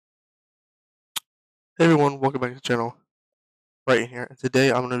Hey everyone, welcome back to the channel. Right in here, and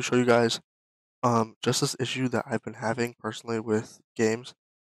today I'm going to show you guys just this issue that I've been having personally with games,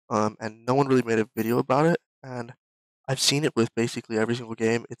 and no one really made a video about it, and I've seen it with basically every single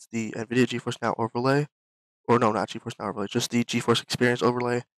game. It's the NVidia GeForce Now overlay, or no, not GeForce Now overlay, just the GeForce Experience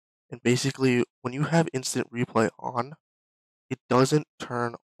overlay. And basically, when you have instant replay on, it doesn't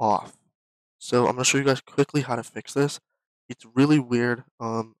turn off. So I'm going to show you guys quickly how to fix this. It's really weird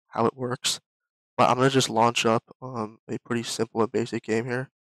how it works. But I'm gonna just launch up a pretty simple and basic game here.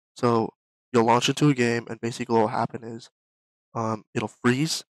 So you'll launch into a game, and basically what will happen is it'll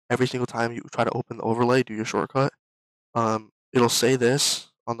freeze every single time you try to open the overlay, do your shortcut. It'll say this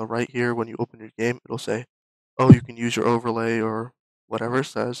on the right here when you open your game. It'll say, "Oh, you can use your overlay," or whatever it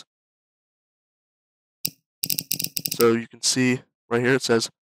says. So you can see right here it says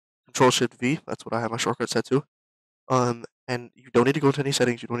Control Shift V. That's what I have my shortcut set to. And you don't need to go into any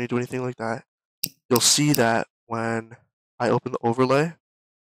settings. You don't need to do anything like that. You'll see that when I open the overlay,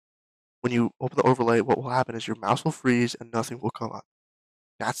 when you open the overlay, what will happen is your mouse will freeze and nothing will come up.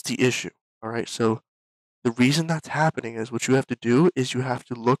 That's the issue. All right. So the reason that's happening is what you have to do is you have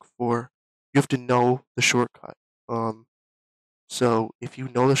to you have to know the shortcut. So if you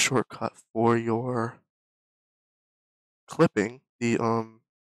know the shortcut for your clipping, the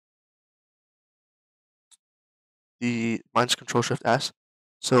mine's Control Shift S.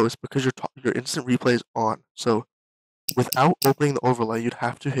 So it's because your instant replay is on. So without opening the overlay, you'd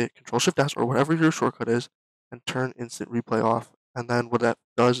have to hit Control Shift S or whatever your shortcut is and turn instant replay off. And then what that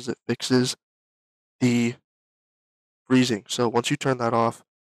does is it fixes the freezing. So once you turn that off,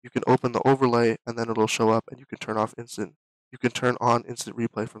 you can open the overlay and then it'll show up and you can turn on instant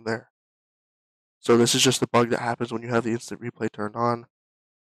replay from there. So this is just a bug that happens when you have the instant replay turned on.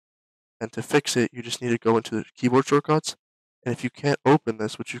 And to fix it, you just need to go into the keyboard shortcuts. And if you can't open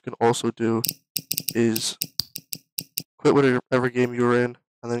this, what you can also do is quit whatever game you're in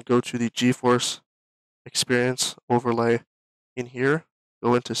and then go to the GeForce Experience overlay in here,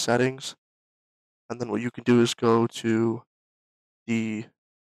 go into settings, and then what you can do is go to the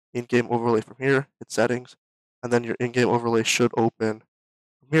in-game overlay from here, hit settings, and then your in-game overlay should open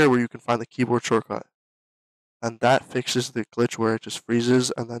from here where you can find the keyboard shortcut. And that fixes the glitch where it just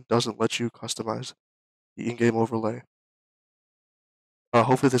freezes and then doesn't let you customize the in-game overlay.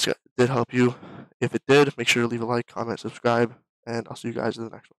 Hopefully this did help you. If it did, make sure to leave a like, comment, subscribe, and I'll see you guys in the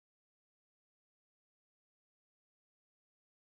next one.